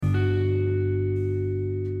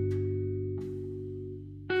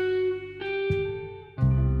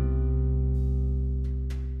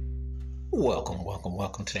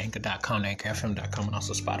Welcome to the Anchor.com, AnchorFM.com, and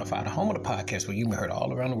also Spotify, the home of the podcast where you may heard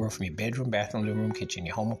all around the world from your bedroom, bathroom, living room, kitchen,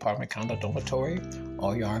 your home, apartment, condo, dormitory,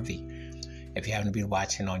 or your RV. If you happen to be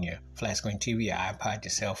watching on your flat screen TV, your iPod, your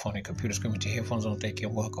cell phone, your computer screen with your headphones on, thank you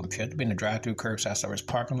and welcome. If you have to be in the drive-through, curbside service,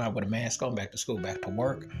 parking lot with a mask on, back to school, back to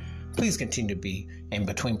work, please continue to be in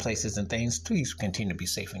between places and things. Please continue to be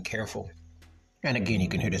safe and careful. And again, you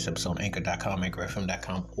can hear this episode on Anchor.com,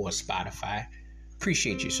 AnchorFM.com, or Spotify.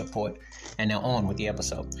 Appreciate your support. And now on with the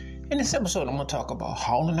episode. In this episode, I'm going to talk about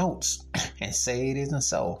Hall & Oates and Say It Isn't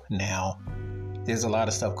So. Now, there's a lot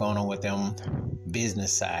of stuff going on with them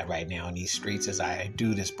business side right now in these streets as I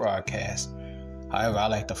do this broadcast. However, I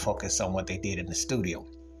like to focus on what they did in the studio.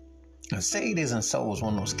 And Say It Isn't So was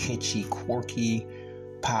one of those kitschy, quirky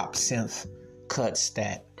pop synth cuts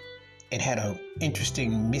that it had an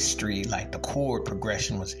interesting mystery, like the chord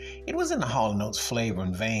progression was in the Hall & Oates flavor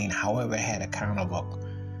and vein. However, it had a kind of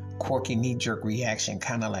a quirky knee-jerk reaction,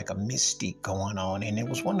 kind of like a mystique going on. And it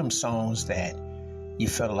was one of them songs that you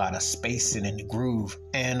felt a lot of spacing in the groove.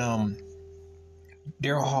 And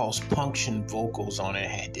Daryl Hall's punction vocals on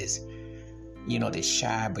it had this, this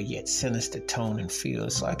shy but yet sinister tone and feel.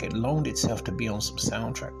 It's like it loaned itself to be on some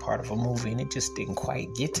soundtrack part of a movie, and it just didn't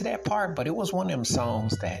quite get to that part. But it was one of them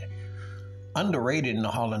songs that underrated in the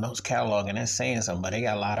Hall & Oates catalog, and that's saying something, but they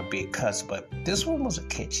got a lot of big cuts. But this one was a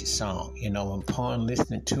catchy song, upon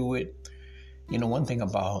listening to it. One thing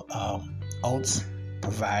about Oates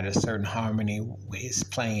provided a certain harmony with his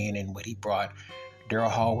playing and what he brought.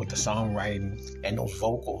 Daryl Hall with the songwriting and those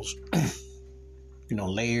vocals,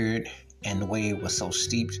 layered, and the way it was so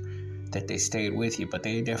steeped that they stayed with you. But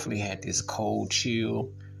they definitely had this cold,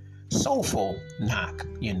 chill, soulful knock,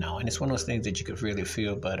 and it's one of those things that you could really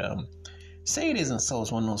feel. But Say It Isn't So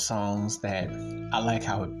is one of those songs that I like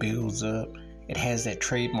how it builds up. It has that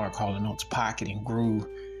trademark Hall & Oates pocket and groove,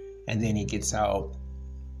 and then he gets out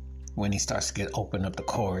when he starts to open up the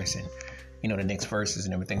chorus and the next verses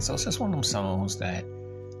and everything. So it's just one of them songs that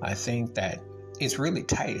I think that it's really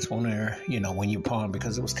tight. It's one of when you pawn,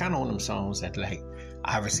 because it was kind of one of them songs that, like,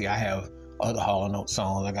 obviously I have other Hall & Oates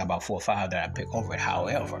songs. I got about 4 or 5 that I pick over it.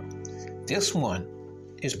 However, this one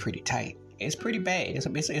is pretty tight. It's pretty bad.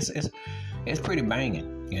 It's pretty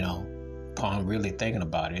banging, upon really thinking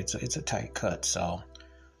about it. It's a tight cut. So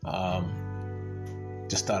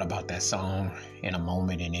just thought about that song in a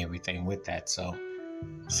moment and everything with that. So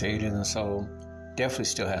Say It Isn't So definitely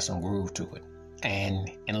still has some groove to it. And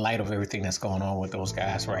in light of everything that's going on with those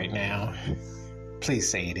guys right now, please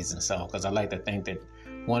say it isn't so, because I like to think that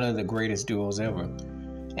one of the greatest duos ever,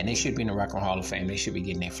 and they should be in the Rock and Roll Hall of Fame. They should be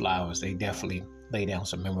getting their flowers. They definitely lay down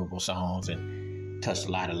some memorable songs and touched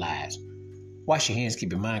a lot of lives. Wash your hands,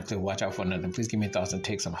 keep your mind clear, watch out for nothing. Please give me thoughts and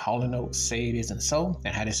takes on Hall & Oates, Say It Isn't So,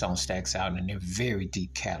 and how this song stacks out in their very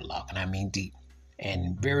deep catalog, and I mean deep,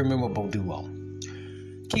 and very memorable duo.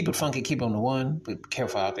 Keep it funky, keep on the one, but be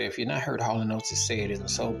careful out there. If you're not heard Hall & Oates' Say It Isn't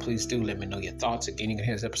So, please do let me know your thoughts. Again, you can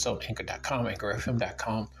hear this episode on Anchor.com,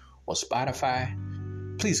 AnchorFM.com, or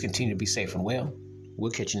Spotify. Please continue to be safe and well.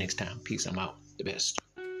 We'll catch you next time. Peace. I'm out. The best.